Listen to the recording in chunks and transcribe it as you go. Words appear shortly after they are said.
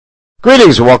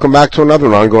Greetings and welcome back to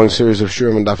another ongoing series of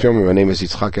Shurim and Daf Yomi. My name is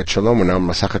Yitzchak Et Shalom. We're now in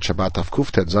Masachet Shabbat Daf Kuf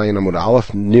Tet Zayin Amud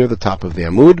Aleph, near the top of the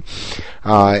Amud,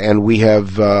 and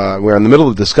we're in the middle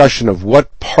of the discussion of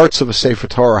what parts of a Sefer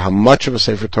Torah, how much of a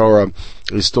Sefer Torah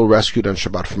is still rescued on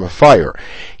Shabbat from a fire.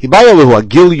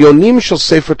 Gilyonim shel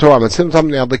Sefer Torah matzilin tam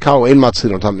ne'ad leka or ein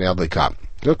matzilin tam ne'ad leka.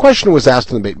 The question was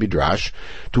asked in the Beit Midrash: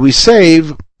 do we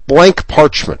save blank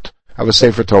parchment of a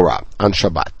Sefer Torah on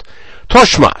Shabbat?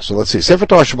 Toshma. So let's see. Sefer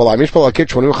Torah Shabbalah Mishpal Akit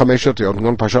 85 Otiyot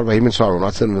Gon Parshat Vahimin Saru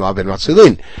Matzilin Milav Ben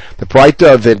Matzilin. The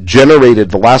Paraita that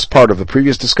generated the last part of the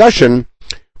previous discussion,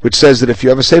 which says that if you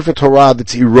have a Sefer Torah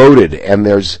that's eroded and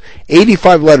there's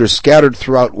 85 letters scattered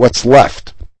throughout what's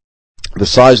left, the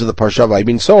size of the Parshat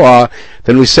Vahimin Saru,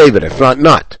 then we save it. If not,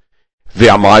 not.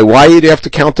 V'amai, why do you have to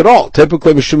count it all?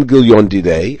 Typically Mishum Gilyon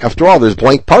Didei. After all, there's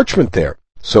blank parchment there.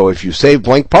 So if you save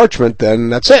blank parchment, then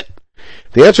that's it.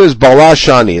 The answer is Bala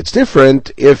Shani. It's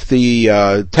different if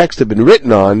the text had been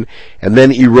written on and then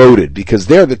eroded, because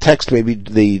there the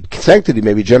sanctity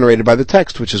may be generated by the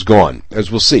text, which is gone,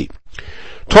 as we'll see.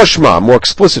 Toshma, more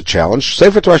explicit challenge.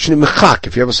 Sefer Torah Shani Mechak,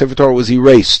 if you have a Sefer Torah, was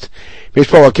erased. Again,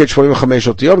 the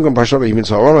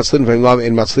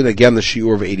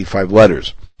shiur of 85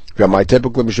 letters.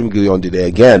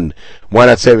 Again, why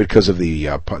not save it because of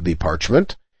the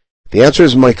parchment? The answer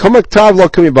is,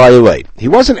 he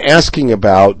wasn't asking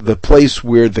about the place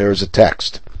where there's a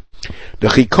text. The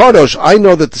Chikadosh, I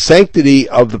know that the sanctity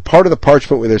of the part of the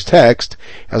parchment where there's text,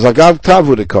 as Agav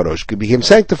Ktavu de Kadosh, became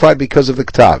sanctified because of the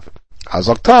Ktav.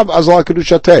 Azal Ktav, Azal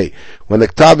Kedushate. When the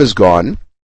Ktav is gone,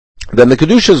 then the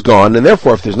Kedusha is gone, and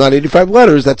therefore if there's not 85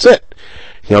 letters, that's it.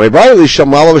 I'm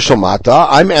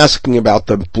asking about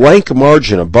the blank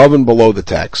margin above and below the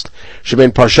text.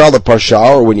 Shemein parsha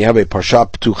leparsha, or when you have a parsha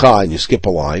ptucha and you skip a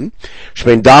line.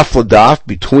 Shemein daf ledaf,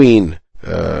 between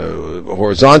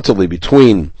horizontally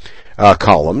between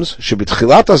columns.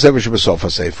 Shebitchilat hasefer shebesof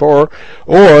hasefer,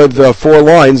 or the four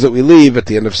lines that we leave at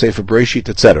the end of Sefer Bereshit,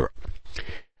 etc.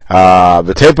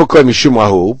 V'tepukle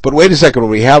mishumahu. But wait a second, when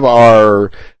we have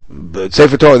our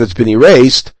Sefer Torah that's been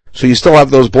erased, so you still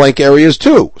have those blank areas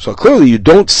too. So clearly you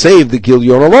don't save the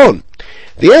Gilyon alone.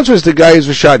 The answer is the guy is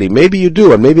Vashadi. Maybe you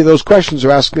do, and maybe those questions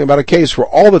are asking about a case where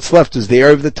all that's left is the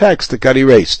area of the text that got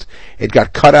erased. It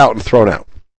got cut out and thrown out.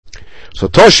 So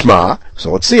Toshma,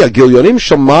 so let's see, a Gilyonim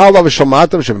Shamala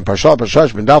v'Shamatav Shem Parsha Parsha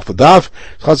Shem Daf L'Daf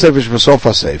Chad Sefer Sh'Besof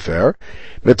HaSefer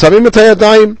Metamim Etay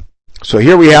Yadayim. So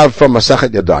here we have from Masachet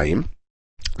Yadayim,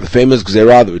 the famous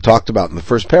Gzerah that we talked about in the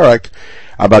first parak,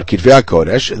 about Kitvei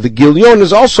HaKodesh. The Gilyon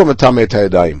is also Matamei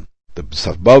Tayadayim. The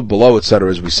stuff above, below, etc.,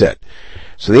 as we said.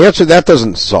 So the answer, that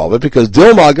doesn't solve it, because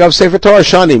Dilma Agav Sefer Torah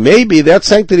Shani, maybe that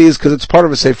sanctity is because it's part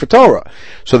of a Sefer Torah.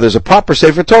 So there's a proper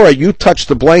Sefer Torah, you touch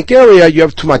the blank area, you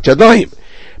have Tumat Yadayim.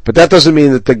 But that doesn't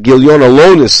mean that the Gilyon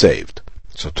alone is saved.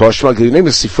 So Toshma Gilyonim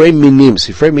is Sifrei Minim.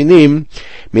 Sifrei Minim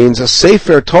means a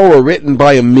Sefer Torah written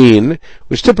by a min,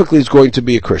 which typically is going to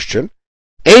be a Christian.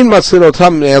 Ein Matzlin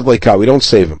Otam Ne'ad Leika, we don't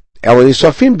save them.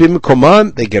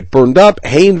 They get burned up,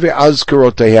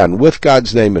 with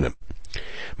God's name in them.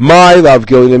 My love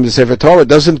Gilyon the Sefer Torah.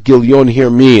 Doesn't Gilyon here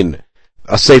mean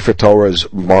a Sefer Torah's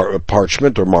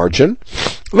parchment or margin?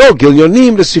 No,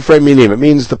 Gilyonim the Sifrei Minim. It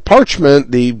means the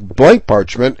parchment, the blank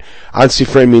parchment on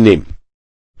Sifrei Minim.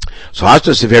 So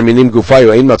Hashta Sifrei Minim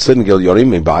Gufayu Ein Matzlin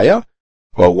Gilyonim Mibaya?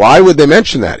 Well, why would they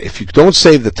mention that? If you don't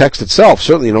save the text itself,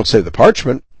 certainly you don't save the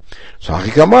parchment. So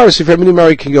what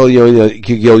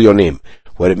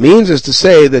it means is to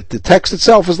say that the text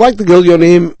itself is like the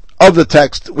Gilyonim of the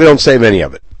text. We don't save any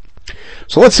of it.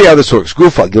 So let's see how this works.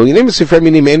 Gufa Gilyonim Sifrei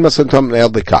Minim Ein Matzlin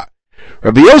Ne'ad Leka.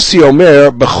 Rabbi Yossi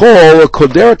Omer Bechol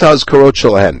Koderet HaZkarot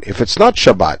Shelahen. If it's not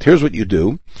Shabbat, here's what you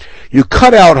do: you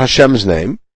cut out Hashem's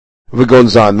name,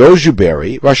 V'gonzan, those you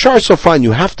bury. Rashar Sofan,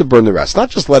 you have to burn the rest. Not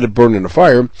just let it burn in a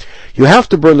fire. You have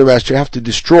to burn the rest. You have to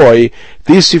destroy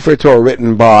these Sefer Torah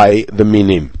written by the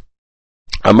Minim.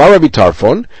 Amar Rabbi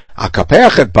Tarfon,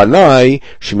 Akapeach et Banai,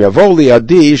 Shem Yavov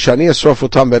Liadi, Shani Asrof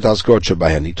Otam Bet HaZkarot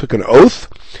Shebahen. He took an oath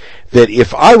that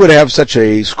if I would have such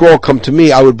a scroll come to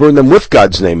me, I would burn them with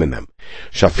God's name in them.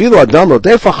 Shafilu Adam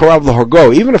Rodef Acharav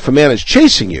L'Horgo, even if a man is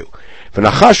chasing you,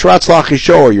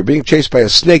 or you're being chased by a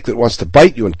snake that wants to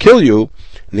bite you and kill you,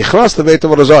 you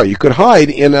could hide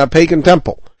in a pagan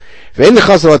temple.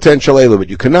 But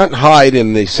you cannot hide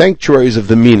in the sanctuaries of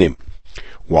the Minim.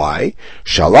 Why?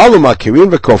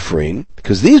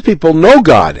 Because these people know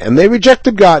God, and they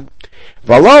rejected God.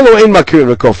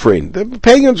 The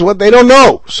pagans, what they don't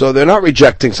know, so they're not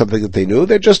rejecting something that they knew,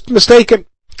 they're just mistaken.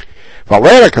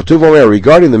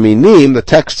 Regarding the minim, the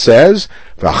text says,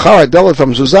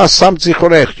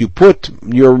 you put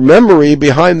your memory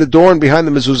behind the door and behind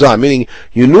the mezuzah, meaning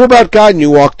you knew about God and you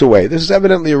walked away. This is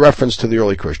evidently a reference to the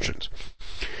early Christians.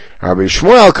 Rabbi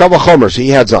Shmuel Kal Vachomer, so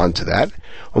he adds on to that.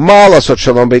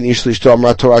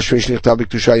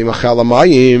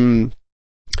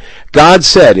 God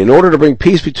said, in order to bring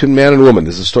peace between man and woman,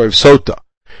 this is the story of Sota.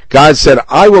 God said,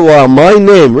 I will allow my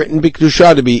name written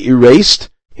b'kedusha to be erased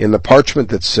in the parchment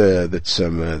that's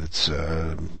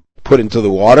put into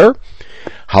the water.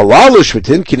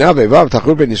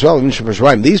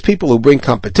 These people who bring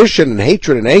competition and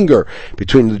hatred and anger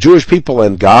between the Jewish people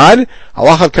and God,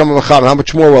 how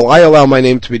much more will I allow my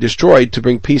name to be destroyed to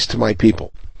bring peace to my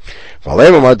people?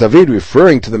 David,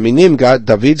 referring to the minim, God,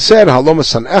 David said,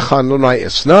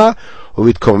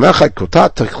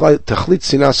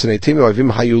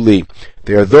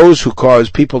 they are those who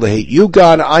cause people to hate you,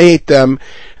 God. I hate them.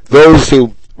 Those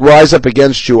who rise up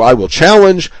against you, I will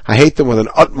challenge. I hate them with an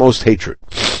utmost hatred.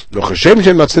 We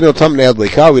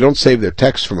don't save their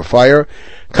texts from a fire.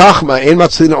 Or from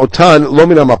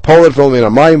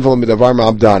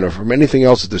anything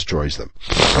else that destroys them.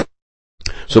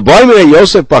 So, we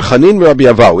asked him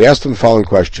the following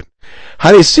question.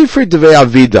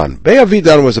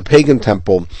 Be'avidan was a pagan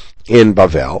temple in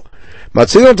Bavel.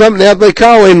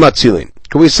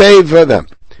 Can we save them?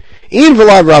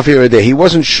 He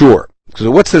wasn't sure.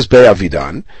 So what's this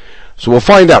Be'avidan? So we'll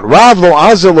find out. Rav lo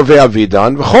azel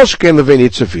leve'avidan v'choshken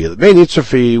leve'nitzrafi.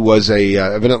 Leve'nitzrafi was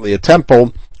evidently a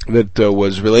temple that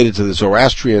was related to the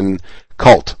Zoroastrian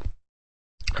cult.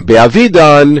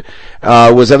 Be'avidan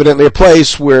was evidently a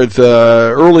place where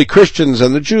the early Christians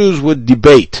and the Jews would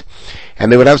debate,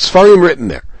 and they would have Sfarim written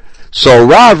there. So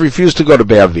Rav refused to go to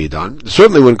Be'avidan.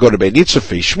 Certainly wouldn't go to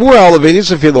Be'nitzrafi. Shmuel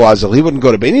leve'nitzrafi lo azil. He wouldn't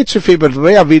go to Be'nitzrafi, but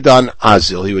Be'avidan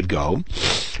azil he would go.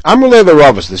 Amrulei the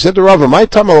Ravas. They said to Rav, "My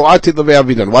tamalo atid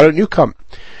leve'avidan. Why don't you come?"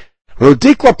 It's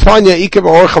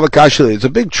a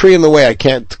big tree in the way. I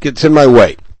can't. It's in my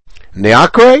way.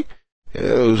 Neakre,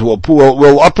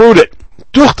 we'll uproot it.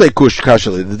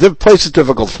 The place is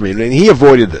difficult for me, and he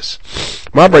avoided this.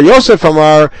 Marbar Yosef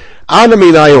Amar,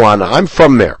 I'm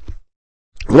from there.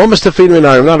 I'm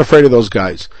not afraid of those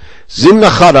guys. Zimna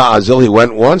Chada Azil, he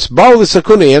went once. Baal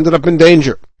Lisakuni, he ended up in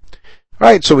danger.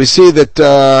 Right, so we see that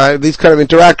these kind of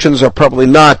interactions are probably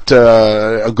not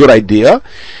a good idea.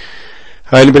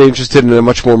 Anybody interested in a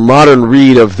much more modern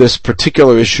read of this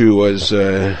particular issue was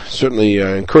certainly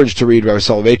encouraged to read Rabbi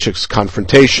Soloveitchik's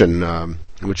Confrontation,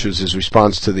 which is his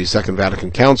response to the Second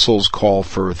Vatican Council's call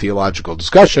for theological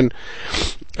discussion.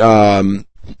 Rabbi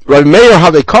Meir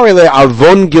Havekarele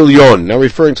Avon Gilyon, now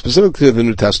referring specifically to the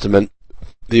New Testament,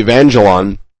 the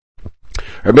Evangelon.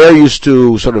 Rabbi Meir used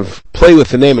to sort of play with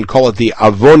the name and call it the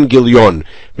Avon Gilyon,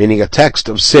 meaning a text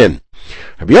of sin.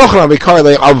 Rabbi Yochanan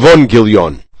Havekarele Avon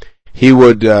Gilyon. He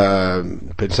would,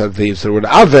 instead of the word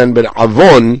Aven, but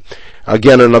Avon,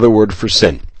 again another word for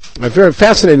sin. A very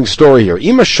fascinating story here.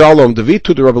 Ima Shalom,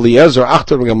 Davitu de Rabbi Eliezer,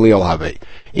 Achter Gamliel Have.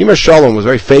 Ima Shalom was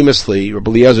very famously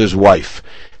Rabbi Eliezer's wife.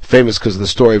 Famous because of the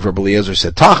story of Rabbi Eliezer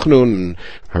said Tachnun, and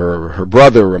her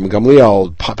brother, Rabbi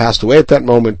Gamliel, passed away at that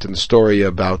moment, in the story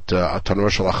about Tanur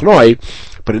Shel Achnoi.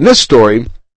 But in this story,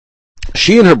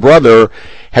 she and her brother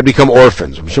had become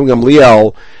orphans. Rabbi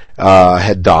Gamliel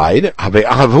had died.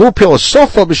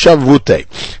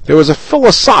 There was a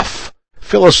philosophe,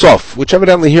 which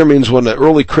evidently here means one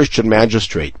early Christian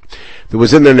magistrate that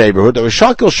was in their neighborhood. There was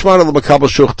Shakil Shman al-Makabal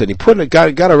Shucht, and he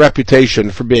got a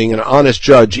reputation for being an honest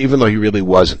judge, even though he really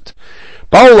wasn't.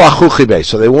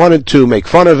 So they wanted to make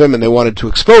fun of him, and they wanted to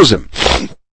expose him.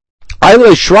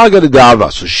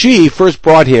 So she first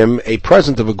brought him a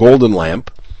present of a golden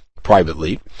lamp,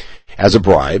 privately, as a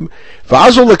bribe.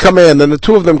 And then the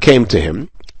two of them came to him.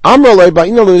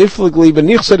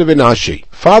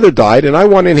 Father died, and I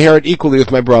want to inherit equally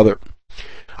with my brother.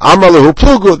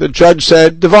 The judge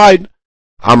said, divide.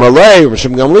 Gamliel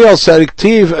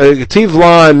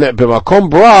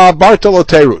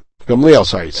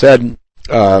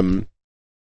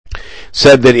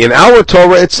said that in our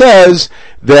Torah it says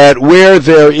that where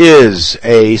there is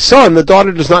a son, the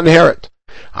daughter does not inherit.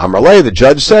 Amarle, the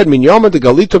judge said,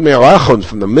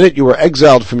 from the minute you were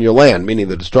exiled from your land, meaning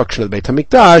the destruction of the Beit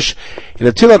HaMikdash, in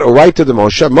Atilat Oraita de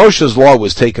Moshe, Moshe's law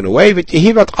was taken away,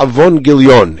 V'yehivat Avon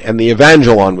Gilyon, and the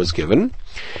Evangelon was given.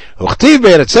 And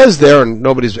it says there, and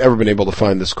nobody's ever been able to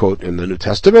find this quote in the New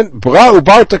Testament, Bra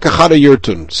ubarta kachada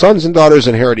yirtun, sons and daughters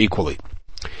inherit equally.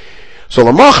 So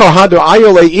then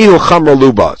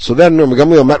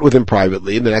Gamliel met with him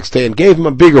privately the next day and gave him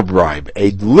a bigger bribe,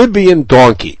 a Libyan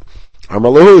donkey. And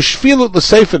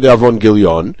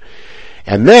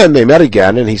And then they met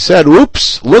again, and he said,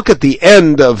 oops, look at the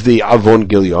end of the Avon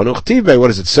Gilyon. What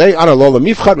does it say? I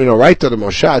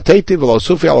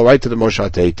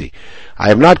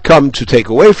have not come to take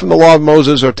away from the law of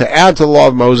Moses or to add to the law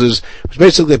of Moses, which is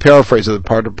basically a paraphrase of the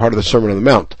part of the Sermon on the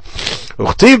Mount. And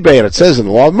it says in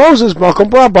the law of Moses, where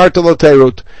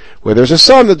there's a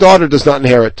son, the daughter does not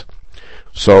inherit.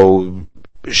 So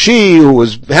she, who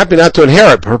was happy not to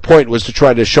inherit, her point was to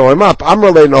try to show him up.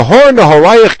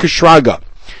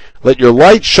 Let your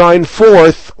light shine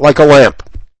forth like a lamp,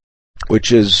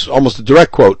 which is almost a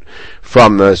direct quote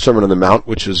from the Sermon on the Mount,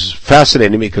 which is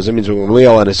fascinating because it means when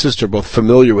Gamliel and his sister are both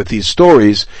familiar with these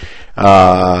stories,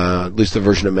 at least the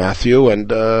version of Matthew,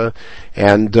 and are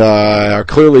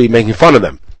clearly making fun of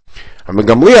them. When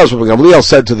Gamliel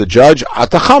said to the judge,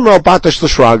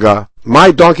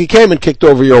 my donkey came and kicked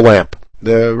over your lamp.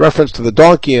 The reference to the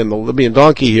donkey and the Libyan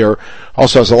donkey here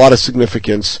also has a lot of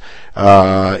significance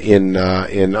in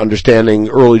understanding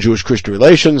early Jewish-Christian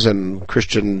relations and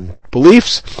Christian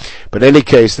beliefs. But in any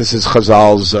case, this is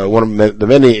Chazal's one of the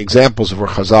many examples of where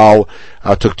Chazal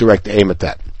took direct aim at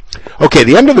that. Okay,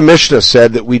 the end of the Mishnah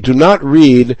said that we do not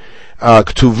read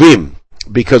Ktuvim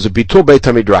because of Bitul Beit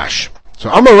HaMidrash. So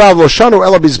Amar Rav Lo Shanu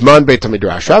Ela Bizman Beit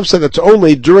HaMidrash. Rav said that's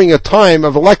only during a time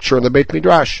of a lecture in the Beit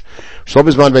Midrash. Shlo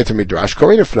Bizman Beit HaMidrash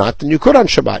Korin. If not, then you could on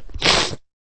Shabbat.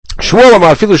 Shmuel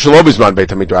Amar Afilu Shlo Bizman Beit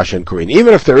HaMidrash and Korin.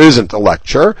 Even if there isn't a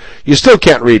lecture, you still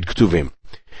can't read Ktuvim.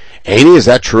 Eini, is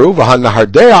that true? V'han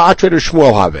Nahardea Atredu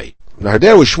Shmuel Have.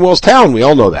 Nahardea was Shmuel's town. We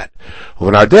all know that.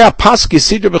 V'nahardea Paski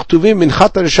Sidra B'Ktuvim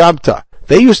Minchata Shabta.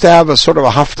 They used to have a sort of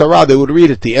a haftarah they would read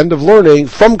at the end of learning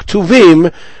from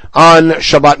Ktuvim on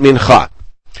Shabbat Mincha.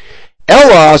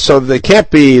 Ella, so they can't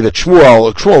be that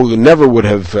Shmuel never would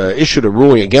have issued a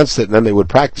ruling against it, and then they would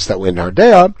practice that way in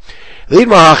Nahardea.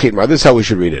 This is how we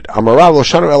should read it. Amarav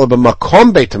Loshanu Ella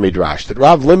b'makom Beit Midrash. That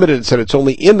Rav limited and said it's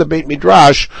only in the Beit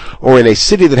Midrash or in a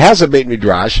city that has a Beit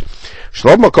Midrash.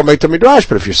 Shalom makom Beit Midrash.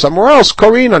 But if you're somewhere else,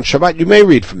 Korin on Shabbat, you may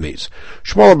read from these.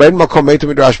 Shmuel ben makom Beit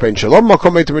Midrash ben Shalom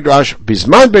makom Beit Midrash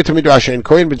bizman Beit Midrash and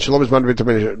Korin ben Shalom bizman Beit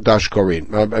Midrash Korin.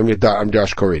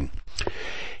 Midrash Korin.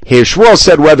 Here Shmuel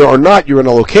said whether or not you're in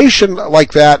a location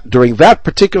like that during that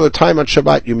particular time on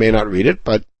Shabbat, you may not read it,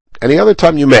 but any other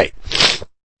time you may.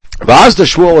 Vaz the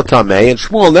Shmuel Tameh, and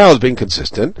Shmuel now is being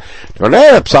consistent.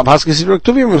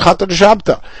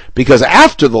 Because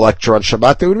after the lecture on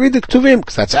Shabbat, they would read the Ktuvim,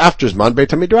 because that's after Zman Beit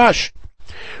HaMidrash.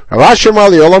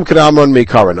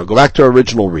 Now go back to our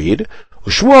original read.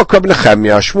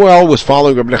 Shmuel was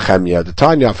following Rabbi Nechemia. The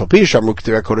Tanya Afapish Amru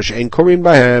K'tivei Kodesh Ein Korin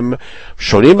Bahem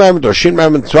Shonim Bahem Dorshin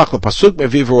Bahem and Tzrach LePasuk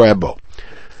Meviv Roebo.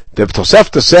 The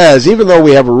Tosefta says even though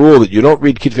we have a rule that you don't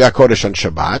read K'tivei Kodesh on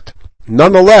Shabbat,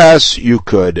 nonetheless you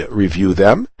could review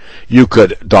them, you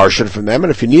could darshan from them, and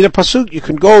if you need a pasuk, you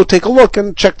can go take a look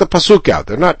and check the pasuk out.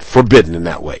 They're not forbidden in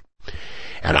that way.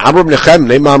 And Amru Nechem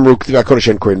Neima Amru K'tivei Kodesh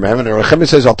Ein Korin Bahem, and Nechemia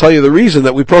says I'll tell you the reason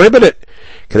that we prohibit it.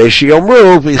 If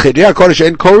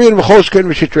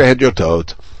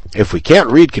we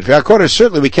can't read K'tivei HaKodesh,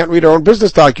 certainly we can't read our own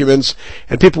business documents,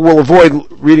 and people will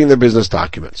avoid reading their business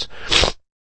documents.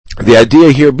 The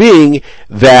idea here being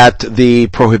that the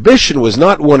prohibition was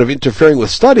not one of interfering with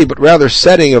study, but rather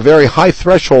setting a very high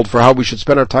threshold for how we should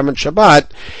spend our time on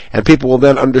Shabbat, and people will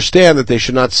then understand that they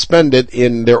should not spend it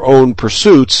in their own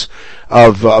pursuits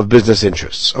of business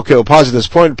interests. Okay, we'll pause at this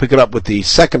point and pick it up with the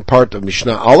second part of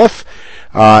Mishnah Aleph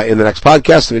in the next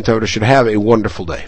podcast. In the meantime, you should have a wonderful day.